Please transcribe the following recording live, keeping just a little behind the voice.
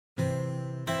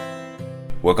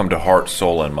Welcome to Heart,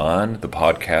 Soul, and Mind, the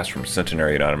podcast from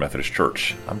Centenary United Methodist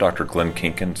Church. I'm Dr. Glenn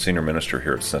Kinkin, Senior Minister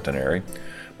here at Centenary.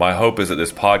 My hope is that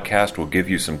this podcast will give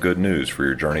you some good news for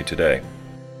your journey today.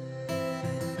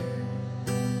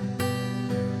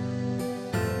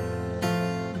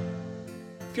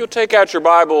 If you'll take out your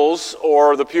Bibles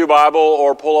or the Pew Bible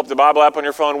or pull up the Bible app on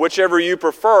your phone, whichever you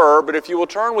prefer, but if you will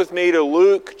turn with me to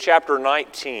Luke chapter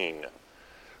 19.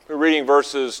 We're reading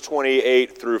verses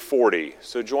 28 through 40,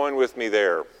 so join with me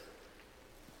there.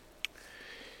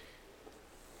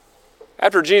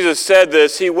 After Jesus said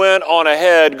this, he went on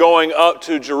ahead going up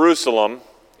to Jerusalem,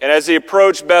 and as he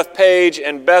approached Bethpage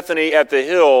and Bethany at the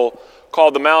hill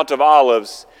called the Mount of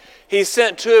Olives, he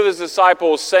sent two of his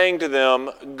disciples, saying to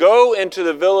them, "Go into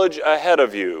the village ahead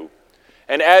of you,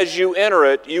 and as you enter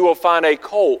it, you will find a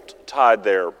colt tied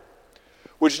there,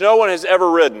 which no one has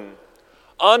ever ridden.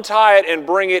 Untie it and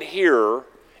bring it here,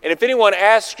 and if anyone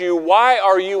asks you, 'Why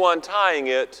are you untying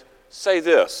it?' say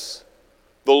this,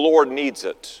 'The Lord needs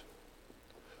it.'"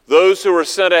 Those who were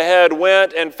sent ahead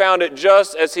went and found it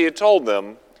just as he had told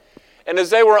them. And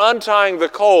as they were untying the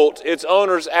colt, its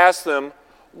owners asked them,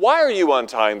 "Why are you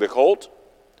untying the colt?"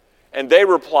 And they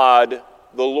replied,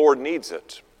 "The Lord needs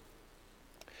it."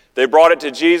 They brought it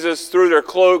to Jesus, threw their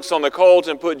cloaks on the colt,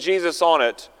 and put Jesus on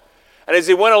it. And as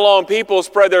he went along, people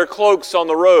spread their cloaks on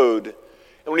the road. And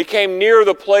when he came near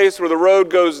the place where the road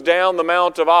goes down the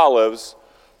Mount of Olives,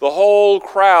 the whole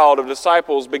crowd of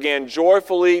disciples began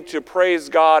joyfully to praise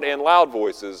God in loud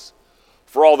voices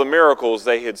for all the miracles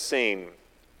they had seen.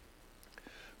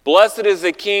 "Blessed is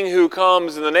the King who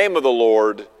comes in the name of the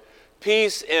Lord,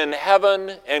 peace in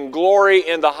heaven and glory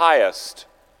in the highest."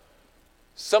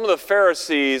 Some of the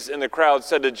Pharisees in the crowd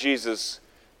said to Jesus,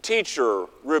 "Teacher,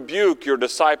 rebuke your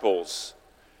disciples."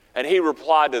 And he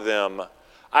replied to them,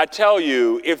 "I tell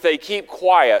you, if they keep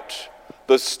quiet,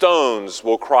 the stones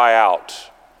will cry out."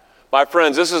 My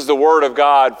friends, this is the word of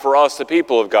God for us, the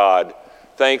people of God.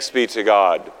 Thanks be to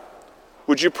God.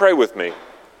 Would you pray with me?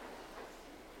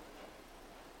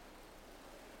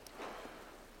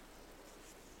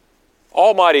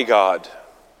 Almighty God,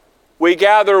 we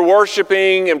gather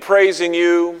worshiping and praising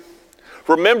you,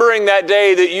 remembering that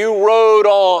day that you rode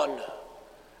on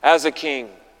as a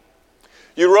king.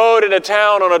 You rode in a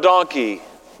town on a donkey,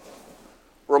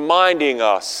 reminding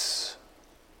us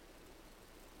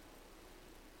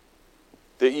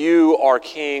that you are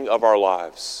king of our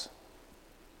lives.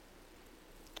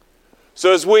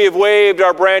 So as we have waved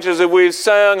our branches, as we've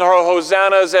sung our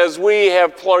hosannas, as we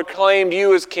have proclaimed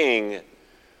you as king,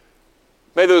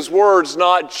 may those words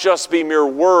not just be mere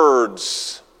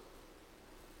words,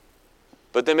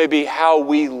 but they may be how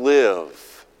we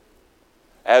live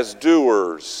as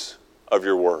doers of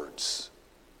your words.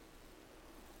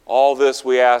 All this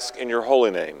we ask in your holy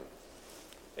name.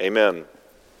 Amen.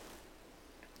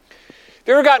 Have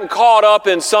you ever gotten caught up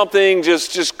in something,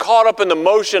 just caught up in the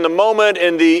motion, the moment,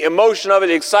 and the emotion of it,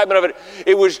 the excitement of it?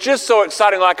 It was just so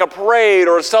exciting, like a parade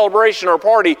or a celebration or a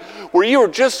party, where you were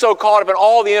just so caught up in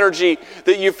all the energy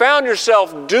that you found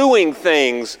yourself doing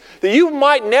things that you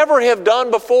might never have done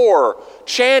before,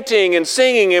 chanting and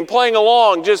singing and playing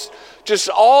along, just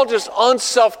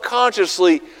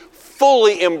unselfconsciously,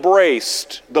 fully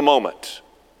embraced the moment.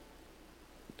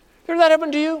 Ever that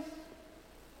happened to you?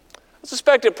 I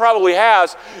suspect it probably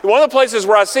has. One of the places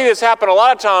where I see this happen a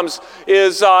lot of times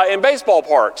is in baseball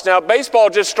parks. Now,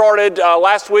 baseball just started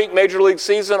last week, Major League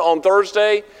season on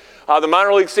Thursday. The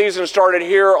minor league season started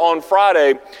here on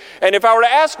Friday. And if I were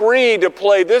to ask Reed to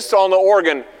play this on the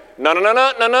organ, na na na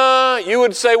na na na, you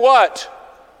would say what?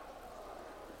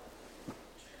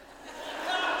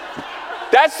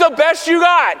 That's the best you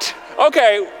got.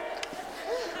 Okay.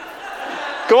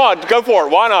 Come on, go for it.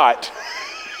 Why not?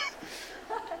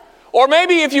 Or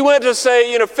maybe if you went to,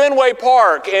 say, Fenway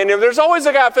Park, and if there's always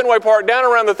a guy at Fenway Park down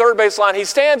around the third base line, he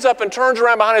stands up and turns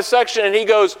around behind his section and he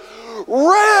goes,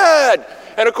 "Red!"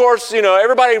 And of course,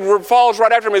 everybody follows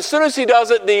right after him. As soon as he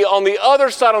does it, on the other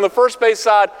side, on the first base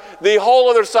side, the whole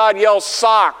other side yells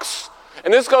 "Sox."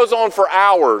 And this goes on for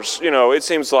hours, it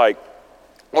seems like.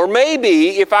 Or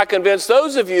maybe if I convince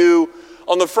those of you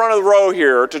on the front of the row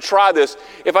here to try this,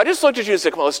 if I just looked at you and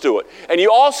said, "Come on, let's do it," and you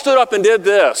all stood up and did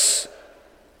this,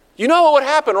 you know what would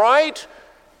happen, right?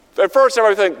 At first,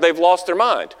 everybody would think they've lost their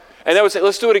mind. And they would say,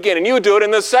 "Let's do it again." And you would do it,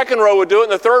 and the second row would do it,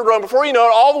 and the third row, and before you know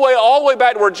it, all the way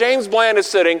back to where James Bland is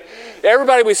sitting,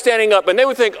 everybody would be standing up, and they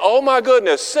would think, "Oh my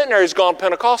goodness, Centenary's gone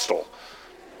Pentecostal."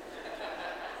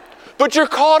 But you're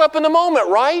caught up in the moment,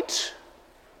 right?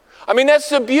 I mean, that's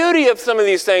the beauty of some of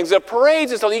these things, the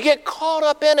parades and stuff. You get caught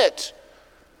up in it.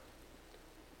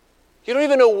 You don't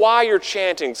even know why you're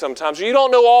chanting sometimes, or you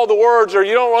don't know all the words, or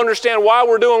you don't understand why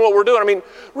we're doing what we're doing. I mean,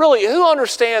 really, who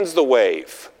understands the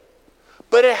wave?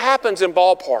 But it happens in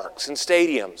ballparks and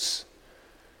stadiums.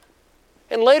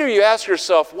 And later you ask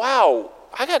yourself, wow,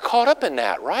 I got caught up in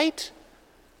that, right?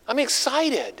 I'm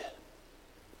excited.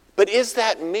 But is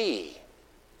that me?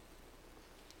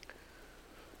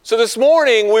 So this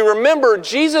morning, we remember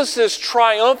Jesus'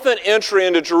 triumphant entry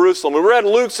into Jerusalem. We read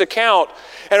Luke's account,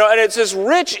 and it's this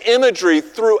rich imagery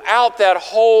throughout that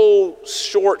whole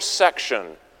short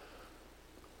section.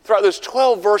 Throughout those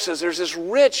 12 verses, there's this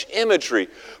rich imagery.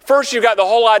 First, you've got the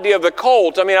whole idea of the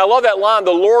colt. I mean, I love that line,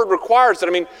 the Lord requires it.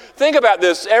 I mean, think about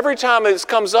this. Every time this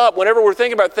comes up, whenever we're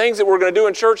thinking about things that we're going to do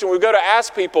in church and we go to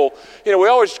ask people, we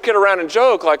always kid around and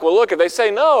joke like, well, look, if they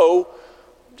say no,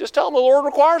 just tell them the Lord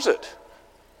requires it.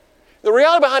 The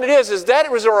reality behind it is that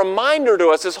it was a reminder to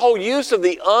us, this whole use of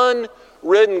the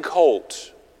unridden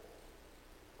colt,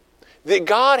 that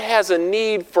God has a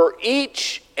need for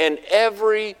each and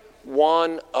every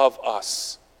one of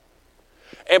us.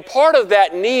 And part of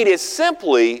that need is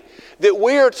simply that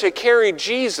we are to carry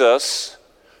Jesus,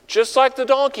 just like the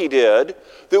donkey did,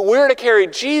 that we're to carry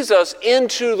Jesus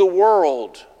into the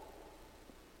world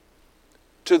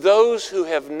to those who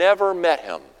have never met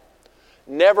him,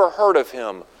 never heard of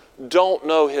him, don't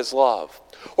know his love.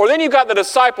 Or then you've got the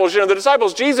disciples. The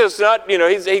disciples, Jesus, he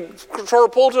sort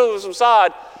of pulled to the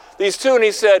side, these two, and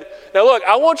he said, now look,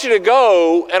 I want you to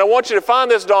go, and I want you to find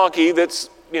this donkey that's,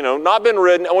 not been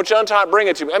ridden. I want you to untie it, bring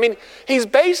it to me. I mean, he's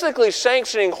basically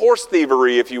sanctioning horse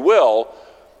thievery, if you will.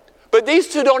 But these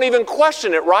two don't even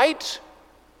question it, right?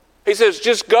 He says,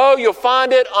 just go, you'll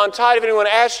find it, untie it. If anyone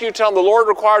asks you, tell them the Lord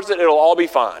requires it, it'll all be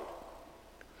fine.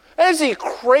 That is the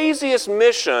craziest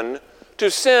mission to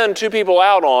send two people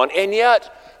out on, and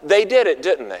yet they did it,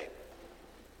 didn't they?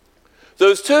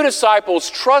 Those two disciples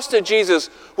trusted Jesus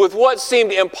with what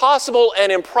seemed impossible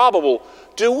and improbable.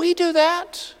 Do we do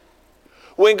that?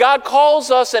 When God calls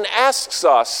us and asks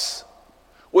us,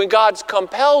 when God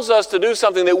compels us to do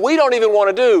something that we don't even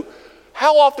want to do,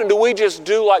 how often do we just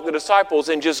do like the disciples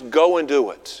and just go and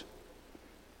do it?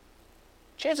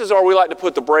 Chances are we like to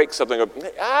put the brakes something up.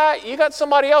 You got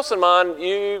somebody else in mind.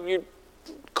 You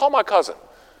call my cousin.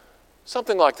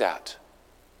 Something like that.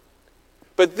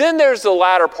 But then there's the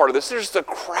latter part of this. There's the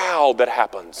crowd that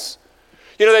happens.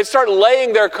 They start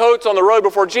laying their coats on the road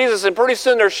before Jesus, and pretty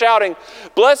soon they're shouting,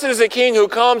 "Blessed is the King who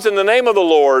comes in the name of the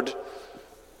Lord.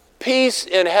 Peace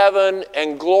in heaven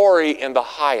and glory in the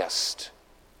highest."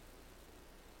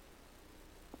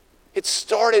 It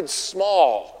started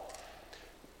small,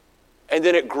 and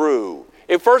then it grew.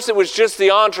 At first it was just the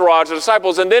entourage, the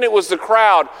disciples, and then it was the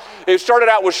crowd. It started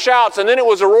out with shouts, and then it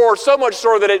was a roar, so much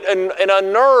so that it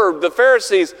unnerved the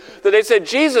Pharisees that they said,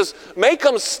 "Jesus, make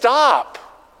them stop."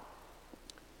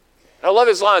 And I love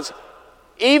his lines,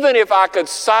 "Even if I could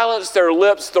silence their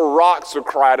lips, the rocks would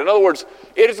cry." In other words,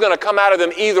 it is going to come out of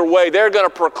them either way. They're going to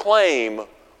proclaim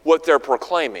what they're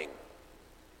proclaiming.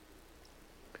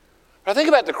 Now think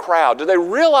about the crowd. Did they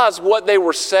realize what they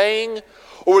were saying,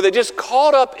 or were they just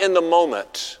caught up in the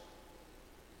moment?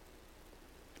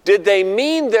 Did they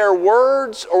mean their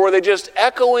words, or were they just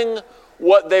echoing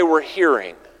what they were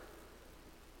hearing?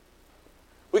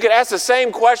 We could ask the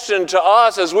same question to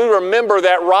us as we remember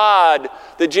that ride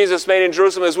that Jesus made in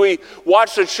Jerusalem, as we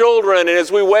watched the children and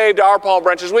as we waved our palm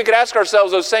branches. We could ask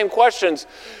ourselves those same questions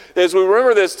as we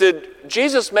remember this. Did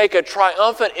Jesus make a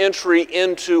triumphant entry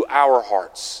into our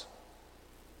hearts?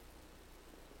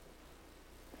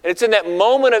 And it's in that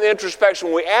moment of introspection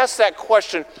when we ask that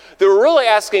question that we're really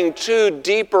asking two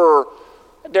deeper,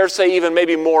 I dare say even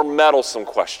maybe more meddlesome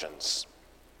questions.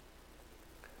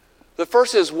 The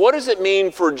first is, what does it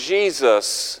mean for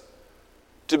Jesus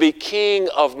to be king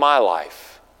of my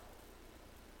life?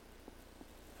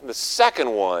 And the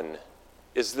second one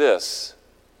is this: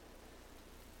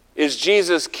 is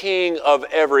Jesus king of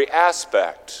every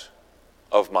aspect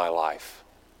of my life?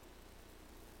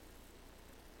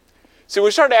 See, when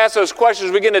we start to ask those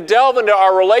questions, we begin to delve into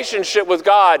our relationship with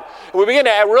God. And we begin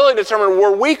to really determine,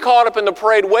 were we caught up in the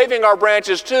parade waving our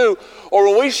branches too? Or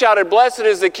when we shouted, "Blessed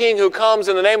is the King who comes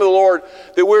in the name of the Lord,"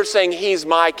 that we're saying, "He's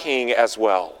my King as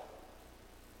well"?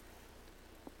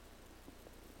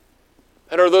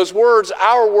 And are those words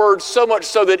our words, so much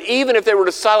so that even if they were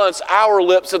to silence our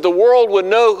lips, that the world would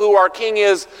know who our King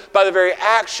is by the very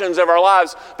actions of our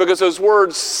lives, because those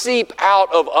words seep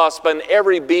out of us by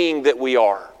every being that we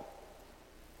are?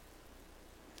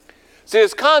 See,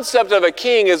 this concept of a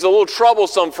king is a little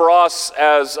troublesome for us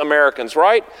as Americans,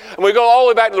 right? And we go all the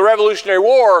way back to the Revolutionary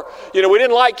War. We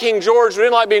didn't like King George. We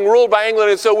didn't like being ruled by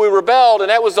England, and so we rebelled, and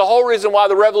that was the whole reason why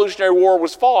the Revolutionary War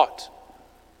was fought.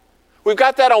 We've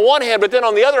got that on one hand, but then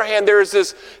on the other hand, there's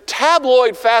this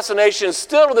tabloid fascination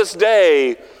still to this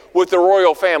day with the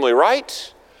royal family,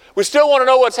 right? We still want to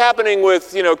know what's happening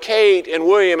with, Kate and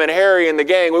William and Harry and the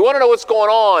gang. We want to know what's going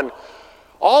on.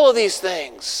 All of these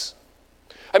things.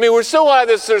 We still have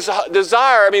this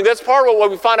desire. That's part of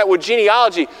what we find out with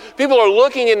genealogy. People are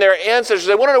looking in their ancestors.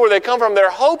 They want to know where they come from.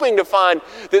 They're hoping to find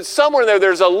that somewhere in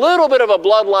there's a little bit of a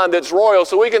bloodline that's royal,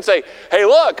 so we can say, hey,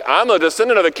 look, I'm a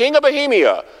descendant of the king of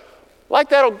Bohemia. Like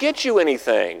that'll get you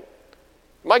anything.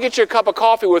 Might get you a cup of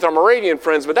coffee with our Moravian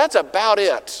friends, but that's about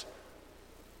it.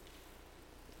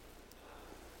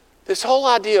 This whole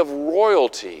idea of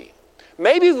royalty,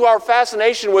 maybe our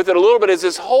fascination with it a little bit is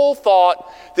this whole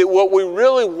thought that what we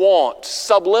really want,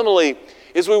 subliminally,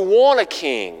 is we want a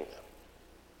king.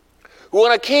 We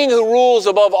want a king who rules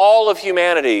above all of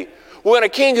humanity. We want a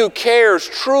king who cares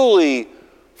truly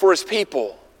for his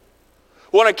people.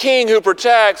 We want a king who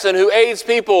protects and who aids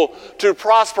people to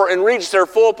prosper and reach their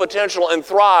full potential and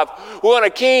thrive. We want a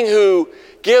king who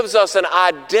gives us an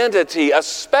identity, a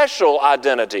special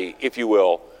identity, if you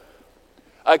will.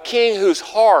 A king whose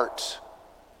heart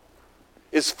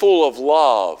is full of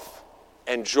love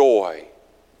and joy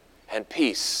and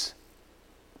peace.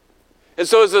 And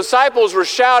so as the disciples were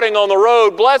shouting on the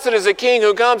road, "Blessed is the King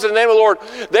who comes in the name of the Lord,"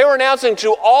 they were announcing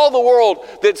to all the world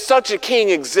that such a king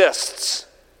exists.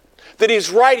 That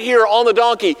he's right here on the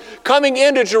donkey, coming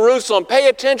into Jerusalem. Pay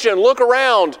attention, look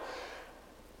around.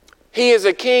 He is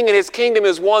a king, and his kingdom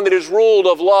is one that is ruled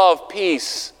of love,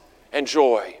 peace, and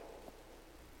joy.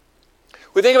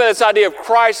 We think about this idea of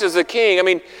Christ as a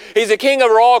king. He's a king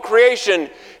over all creation.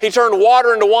 He turned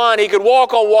water into wine. He could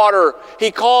walk on water.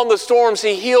 He calmed the storms.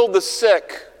 He healed the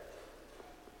sick.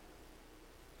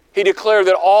 He declared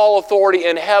that all authority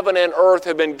in heaven and earth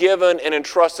had been given and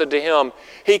entrusted to him.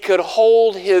 He could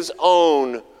hold his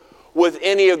own with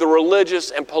any of the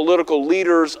religious and political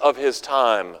leaders of his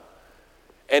time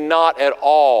and not at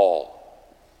all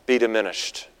be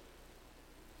diminished.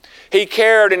 He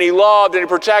cared and he loved and he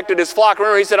protected his flock.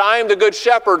 Remember, he said, "I am the good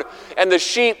shepherd and the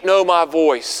sheep know my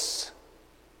voice."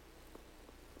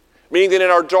 Meaning that in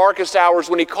our darkest hours,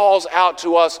 when he calls out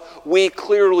to us, we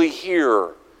clearly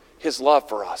hear his love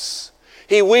for us.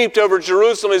 He wept over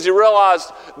Jerusalem as he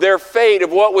realized their fate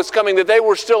of what was coming, that they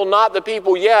were still not the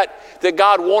people yet that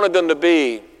God wanted them to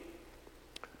be.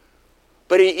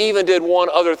 But he even did one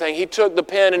other thing. He took the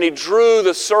pen and he drew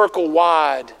the circle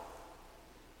wide.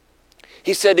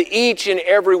 He said to each and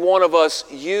every one of us,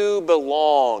 you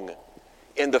belong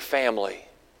in the family.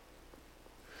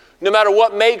 No matter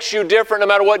what makes you different, no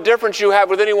matter what difference you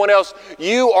have with anyone else,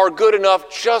 you are good enough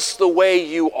just the way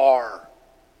you are.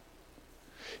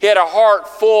 He had a heart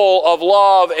full of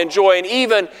love and joy. And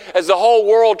even as the whole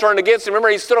world turned against him, remember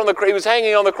he was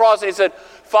hanging on the cross and he said,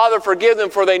 "Father, forgive them,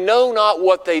 for they know not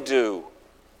what they do."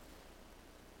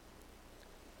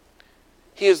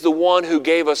 He is the one who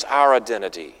gave us our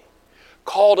identity,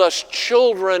 called us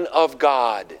children of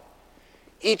God,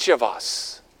 each of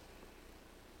us.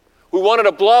 We wanted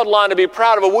a bloodline to be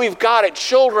proud of, but we've got it,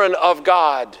 children of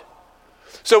God.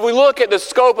 So if we look at the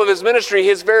scope of his ministry,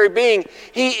 his very being,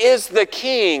 he is the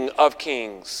King of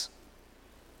kings,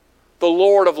 the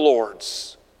Lord of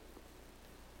lords.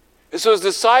 And so his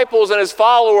disciples and his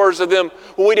followers of them,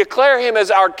 when we declare him as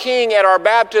our King at our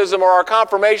baptism or our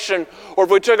confirmation, or if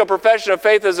we took a profession of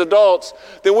faith as adults,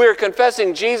 then we are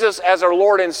confessing Jesus as our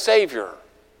Lord and Savior,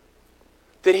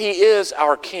 that he is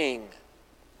our King.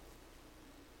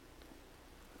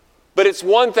 But it's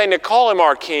one thing to call him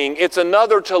our King. It's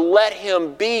another to let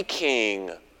him be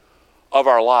King of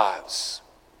our lives.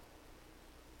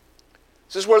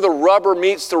 This is where the rubber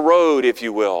meets the road, if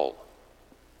you will.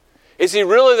 Is he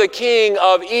really the King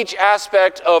of each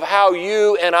aspect of how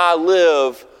you and I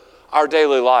live our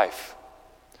daily life?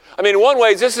 In one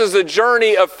way, this is the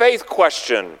journey of faith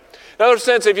question. In another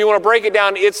sense, if you want to break it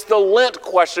down, it's the Lent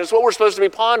question. It's what we're supposed to be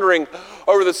pondering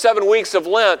over the 7 weeks of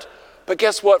Lent. But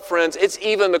guess what, friends? It's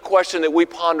even the question that we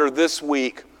ponder this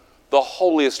week, the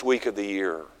holiest week of the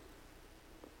year.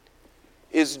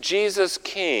 Is Jesus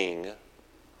King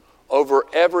over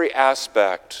every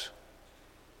aspect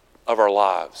of our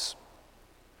lives?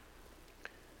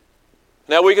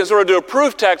 Now we can sort of do a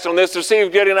proof text on this to see if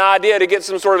we get an idea, to get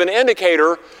some sort of an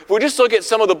indicator. If we just look at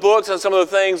some of the books and some of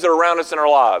the things that are around us in our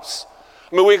lives.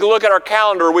 We can look at our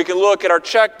calendar, we can look at our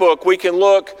checkbook, we can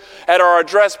look at our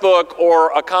address book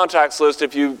or a contacts list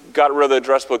if you got rid of the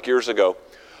address book years ago.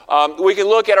 We can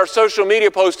look at our social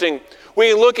media posting.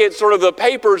 We can look at sort of the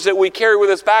papers that we carry with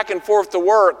us back and forth to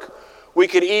work. We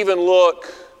could even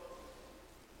look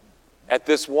at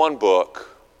this one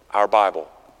book, our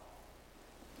Bible.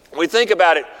 When we think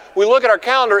about it, we look at our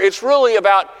calendar, it's really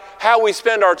about how we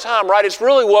spend our time, right? It's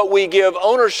really what we give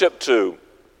ownership to.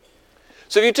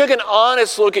 So if you took an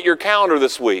honest look at your calendar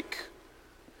this week,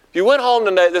 if you went home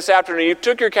this afternoon, you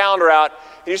took your calendar out,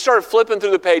 and you started flipping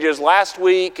through the pages last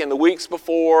week and the weeks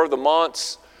before, the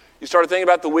months, you started thinking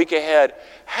about the week ahead,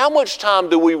 how much time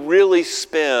do we really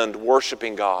spend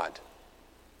worshiping God?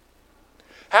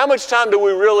 How much time do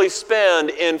we really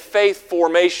spend in faith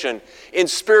formation, in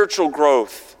spiritual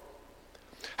growth?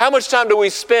 How much time do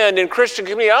we spend in Christian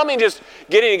community? I don't mean just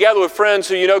getting together with friends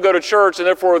who go to church and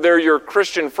therefore they're your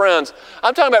Christian friends.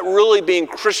 I'm talking about really being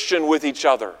Christian with each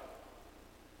other,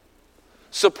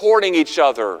 supporting each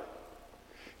other,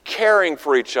 caring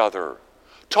for each other,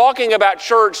 talking about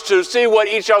church to see what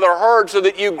each other heard so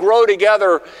that you grow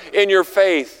together in your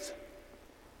faith,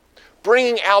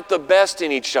 bringing out the best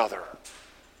in each other,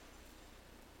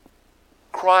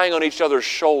 crying on each other's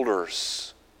shoulders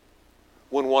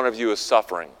when one of you is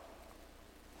suffering.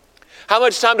 How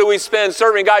much time do we spend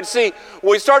serving God? See,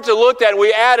 when we start to look at it and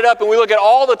we add it up and we look at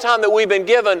all the time that we've been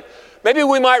given, maybe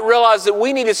we might realize that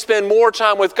we need to spend more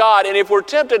time with God. And if we're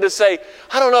tempted to say,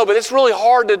 I don't know, but it's really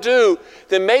hard to do,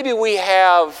 then maybe we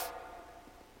have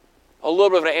a little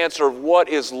bit of an answer of what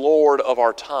is Lord of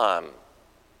our time.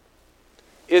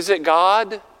 Is it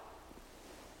God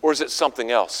or is it something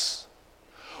else?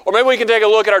 Or maybe we can take a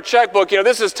look at our checkbook.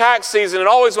 This is tax season, and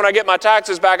always when I get my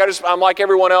taxes back, I'm like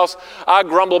everyone else. I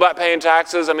grumble about paying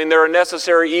taxes. I mean, they're a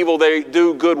necessary evil. They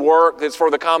do good work. It's for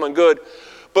the common good.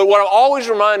 But what I'm always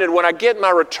reminded when I get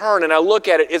my return and I look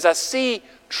at it is I see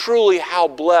truly how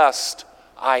blessed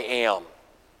I am.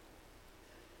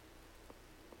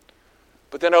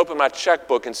 But then I open my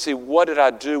checkbook and see, what did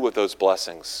I do with those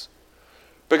blessings?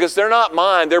 Because they're not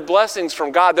mine, they're blessings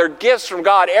from God. They're gifts from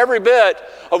God. Every bit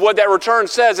of what that return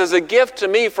says is a gift to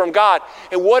me from God.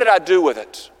 And what did I do with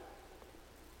it?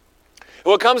 And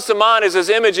what comes to mind is this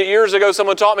image that years ago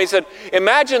someone taught me. He said,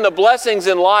 imagine the blessings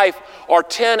in life are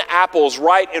 10 apples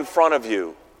right in front of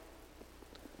you.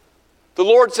 The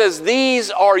Lord says,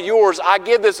 these are yours. I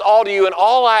give this all to you, and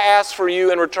all I ask for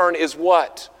you in return is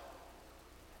what?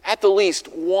 At the least,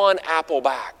 one apple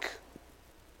back.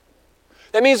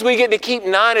 That means we get to keep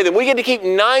 9 of them. We get to keep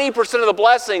 90% of the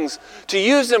blessings to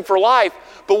use them for life.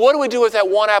 But what do we do with that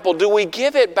one apple? Do we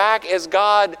give it back as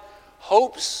God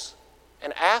hopes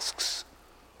and asks?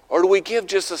 Or do we give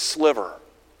just a sliver?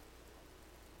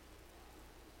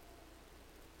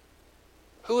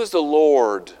 Who is the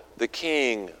Lord, the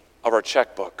King of our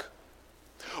checkbook?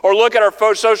 Or look at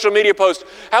our social media posts.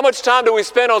 How much time do we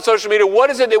spend on social media? What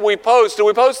is it that we post? Do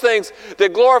we post things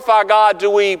that glorify God?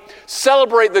 Do we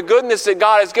celebrate the goodness that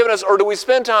God has given us? Or do we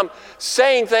spend time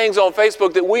saying things on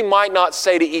Facebook that we might not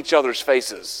say to each other's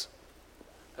faces?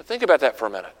 Now think about that for a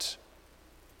minute.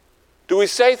 Do we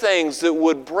say things that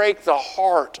would break the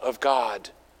heart of God?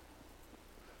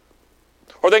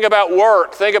 Or think about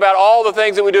work. Think about all the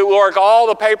things that we do at work, all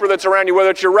the paper that's around you,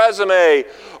 whether it's your resume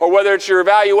or whether it's your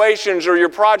evaluations or your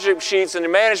project sheets and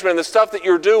your management and the stuff that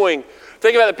you're doing.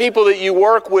 Think about the people that you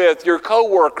work with, your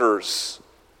coworkers,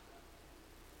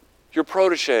 your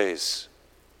protégés.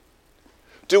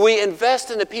 Do we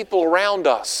invest in the people around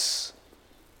us?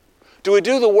 Do we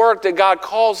do the work that God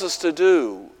calls us to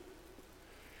do?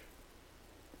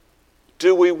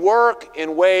 Do we work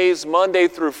in ways Monday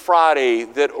through Friday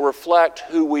that reflect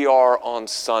who we are on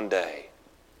Sunday?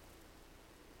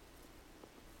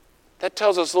 That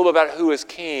tells us a little bit about who is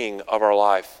king of our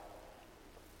life.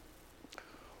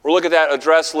 Or look at that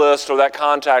address list or that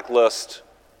contact list.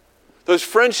 Those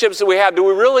friendships that we have, do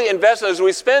we really invest in those? Do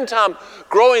we spend time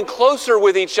growing closer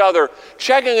with each other,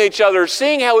 checking each other,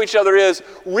 seeing how each other is,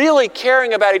 really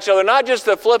caring about each other, not just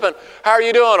the flippant, how are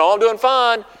you doing? Oh, I'm doing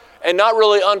fine. And not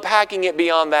really unpacking it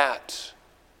beyond that.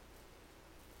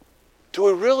 Do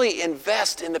we really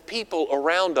invest in the people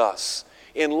around us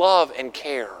in love and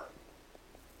care?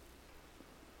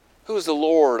 Who is the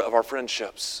Lord of our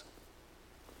friendships?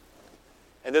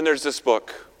 And then there's this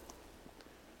book.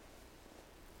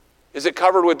 Is it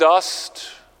covered with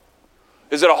dust?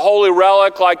 Is it a holy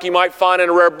relic like you might find in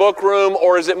a rare book room?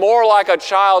 Or is it more like a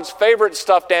child's favorite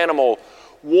stuffed animal,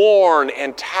 worn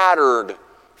and tattered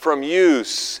from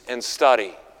use and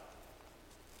study?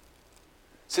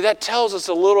 See, that tells us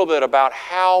a little bit about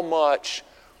how much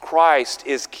Christ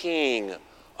is king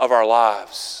of our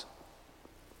lives.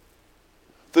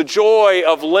 The joy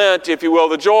of Lent, if you will,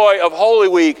 the joy of Holy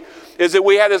Week, is that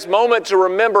we have this moment to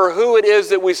remember who it is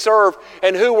that we serve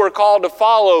and who we're called to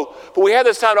follow. But we have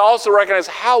this time to also recognize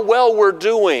how well we're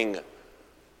doing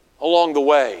along the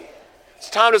way. It's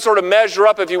time to sort of measure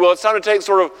up, if you will. It's time to take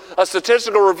sort of a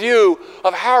statistical review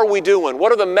of how are we doing?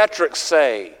 What do the metrics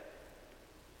say?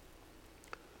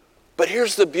 But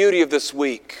here's the beauty of this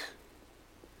week.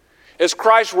 As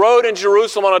Christ rode in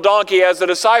Jerusalem on a donkey, as the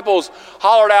disciples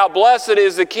hollered out, "Blessed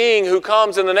is the King who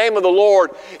comes in the name of the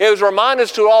Lord," it was a reminder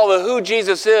to all of who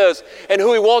Jesus is and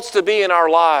who he wants to be in our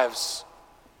lives.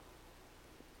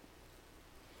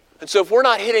 And so if we're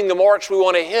not hitting the marks we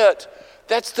want to hit,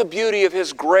 that's the beauty of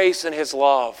his grace and his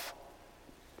love,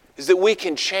 is that we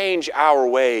can change our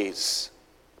ways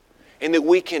and that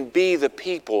we can be the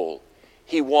people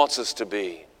he wants us to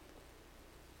be.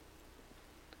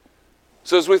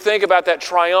 So as we think about that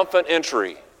triumphant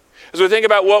entry, as we think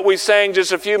about what we sang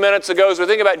just a few minutes ago, as we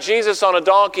think about Jesus on a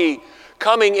donkey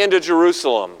coming into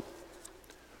Jerusalem,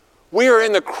 we are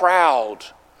in the crowd.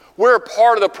 We're a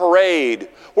part of the parade.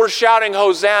 We're shouting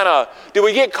Hosanna. Do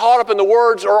we get caught up in the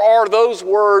words, or are those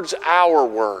words our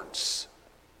words?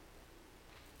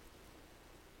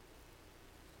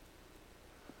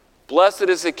 Blessed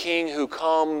is the King who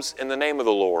comes in the name of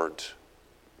the Lord.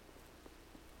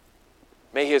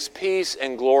 May his peace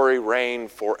and glory reign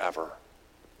forever.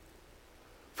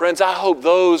 Friends, I hope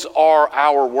those are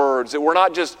our words, that we're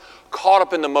not just caught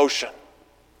up in the motion,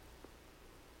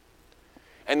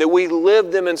 and that we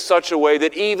live them in such a way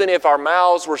that even if our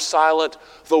mouths were silent,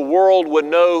 the world would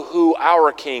know who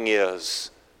our King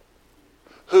is,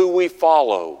 who we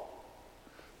follow,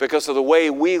 because of the way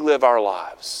we live our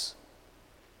lives.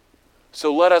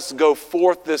 So let us go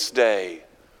forth this day,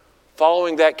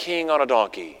 following that King on a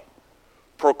donkey,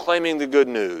 proclaiming the good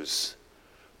news.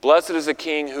 Blessed is the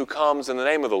King who comes in the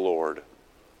name of the Lord.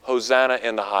 Hosanna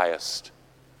in the highest.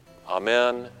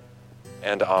 Amen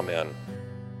and amen.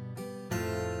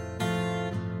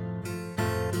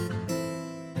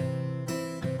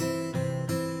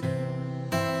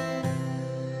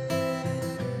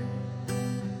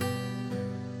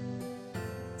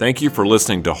 Thank you for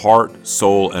listening to Heart,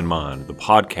 Soul, and Mind, the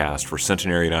podcast for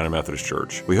Centenary United Methodist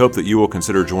Church. We hope that you will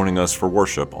consider joining us for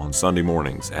worship on Sunday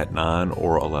mornings at 9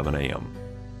 or 11 a.m.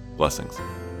 Blessings.